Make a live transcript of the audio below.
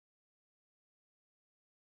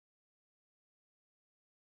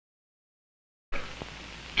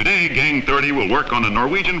Today, Gang 30 will work on a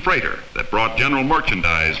Norwegian freighter that brought general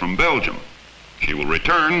merchandise from Belgium. She will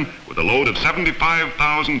return with a load of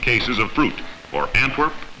 75,000 cases of fruit for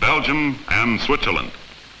Antwerp, Belgium, and Switzerland.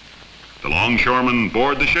 The longshoremen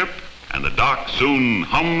board the ship, and the dock soon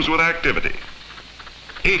hums with activity.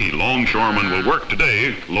 80 longshoremen will work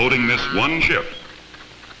today loading this one ship.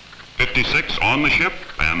 56 on the ship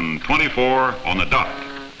and 24 on the dock.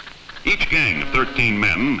 Each gang of 13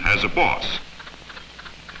 men has a boss.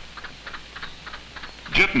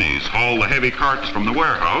 Jitneys haul the heavy carts from the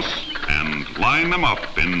warehouse and line them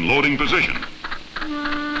up in loading position.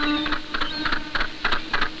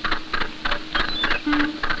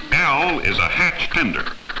 Al is a hatch tender.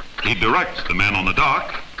 He directs the men on the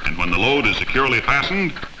dock, and when the load is securely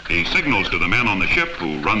fastened, he signals to the men on the ship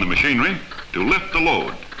who run the machinery to lift the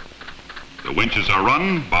load. The winches are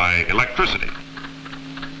run by electricity.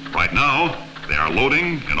 Right now, they are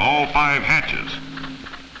loading in all 5 hatches.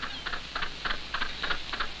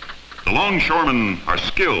 The longshoremen are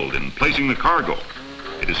skilled in placing the cargo.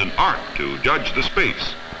 It is an art to judge the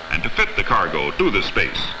space and to fit the cargo to the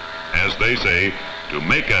space, as they say, to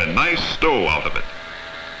make a nice stow out of it.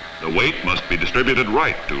 The weight must be distributed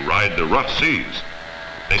right to ride the rough seas.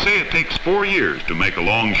 They say it takes 4 years to make a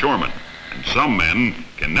longshoreman, and some men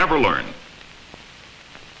can never learn.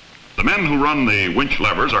 The men who run the winch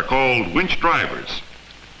levers are called winch drivers.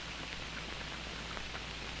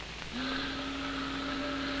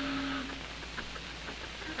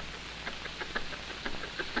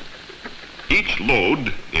 Each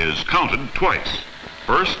load is counted twice.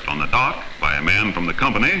 First on the dock by a man from the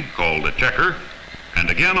company called a checker, and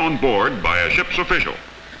again on board by a ship's official.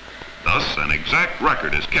 Thus, an exact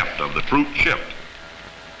record is kept of the fruit shipped.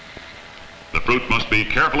 The fruit must be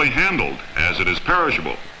carefully handled, as it is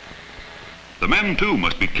perishable. The men, too,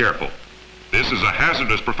 must be careful. This is a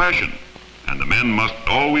hazardous profession, and the men must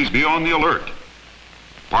always be on the alert.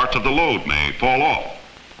 Parts of the load may fall off,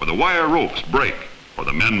 or the wire ropes break, or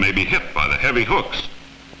the men may be hit by the heavy hooks.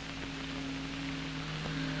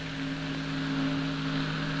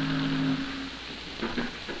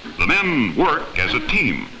 The men work as a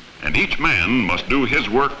team, and each man must do his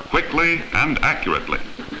work quickly and accurately.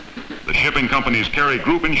 The shipping companies carry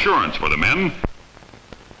group insurance for the men.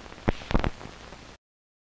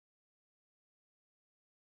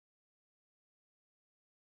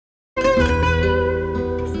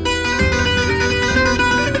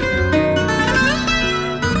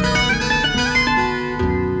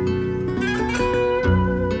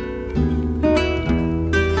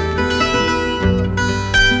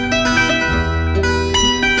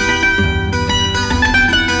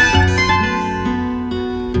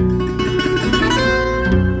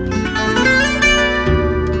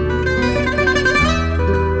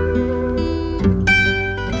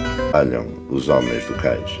 Trabalham os homens do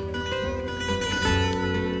cais.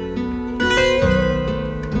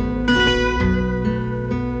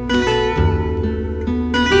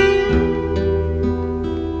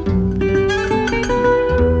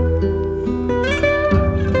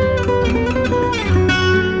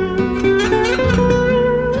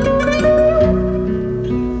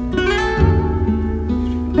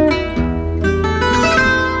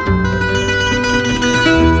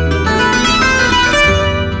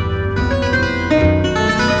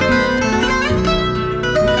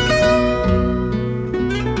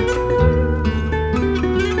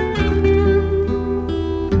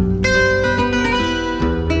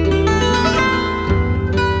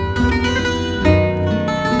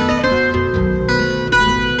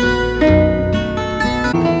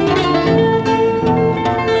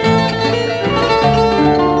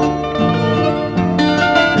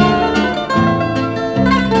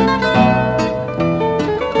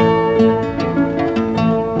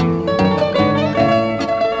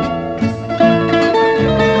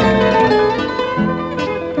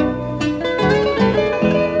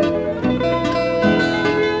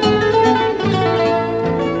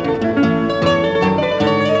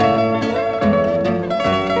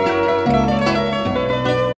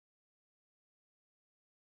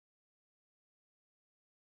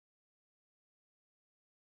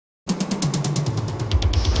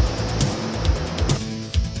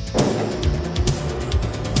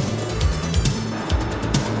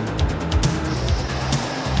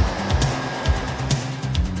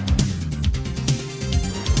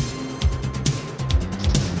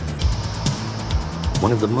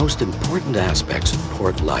 One of the most important aspects of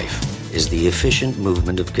port life is the efficient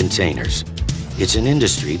movement of containers. It's an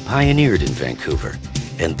industry pioneered in Vancouver,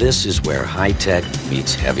 and this is where high tech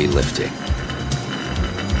meets heavy lifting.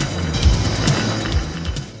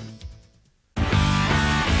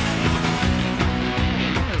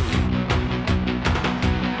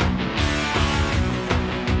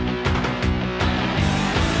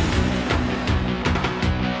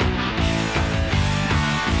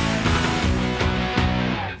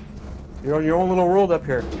 You're in your own little world up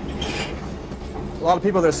here. A lot of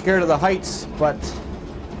people, they're scared of the heights, but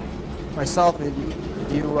myself,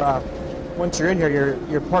 once you're in here,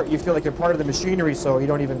 you feel like you're part of the machinery, so you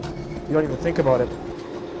don't even think about it.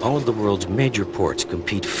 All of the world's major ports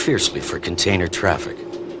compete fiercely for container traffic.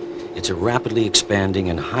 It's a rapidly expanding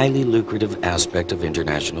and highly lucrative aspect of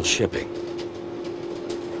international shipping.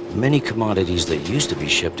 Many commodities that used to be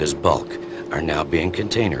shipped as bulk are now being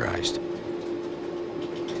containerized.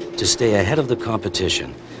 To stay ahead of the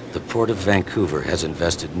competition, the Port of Vancouver has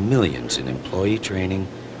invested millions in employee training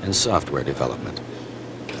and software development.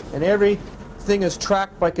 And everything is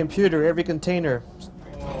tracked by computer, every container.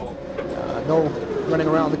 No running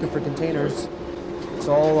around looking for containers. It's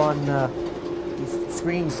all on these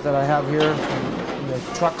screens that I have here in the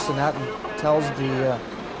trucks and that, and tells the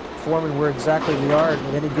foreman where exactly we are at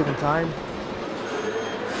any given time.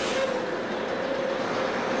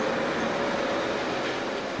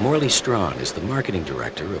 Morley Strawn is the marketing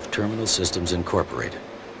director of Terminal Systems Incorporated.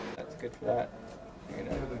 That's good for that.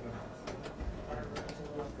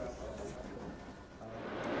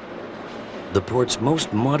 The port's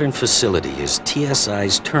most modern facility is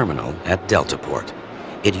TSI's terminal at Deltaport.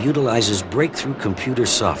 It utilizes breakthrough computer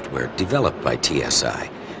software developed by TSI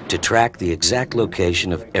to track the exact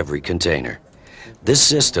location of every container. This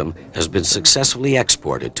system has been successfully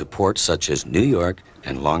exported to ports such as New York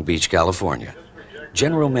and Long Beach, California.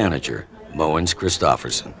 General Manager Moens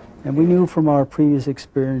Christofferson. And we knew from our previous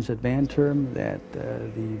experience at Vanterm that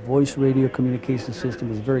the voice radio communication system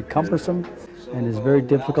is very cumbersome and is very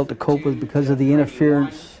difficult to cope with because of the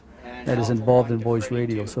interference that is involved in voice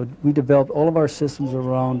radio. So we developed all of our systems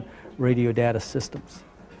around radio data systems.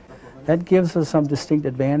 That gives us some distinct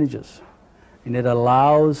advantages, and it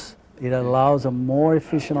allows a more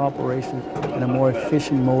efficient operation and a more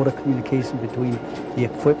efficient mode of communication between the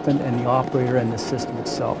equipment and the operator and the system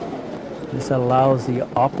itself. This allows the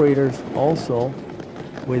operators also,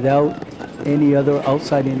 without any other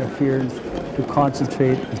outside interference, to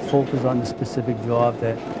concentrate and focus on the specific job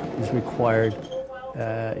that is required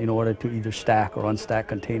in order to either stack or unstack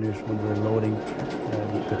containers when we're loading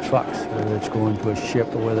the trucks, whether it's going to a ship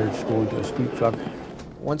or whether it's going to a street truck.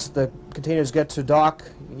 Once the containers get to dock,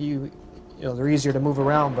 you know, they're easier to move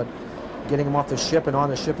around, but getting them off the ship and on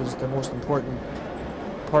the ship is the most important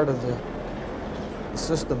part of the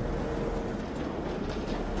system.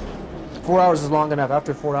 4 hours is long enough.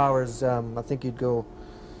 After 4 hours, I think you'd go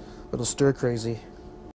a little stir crazy.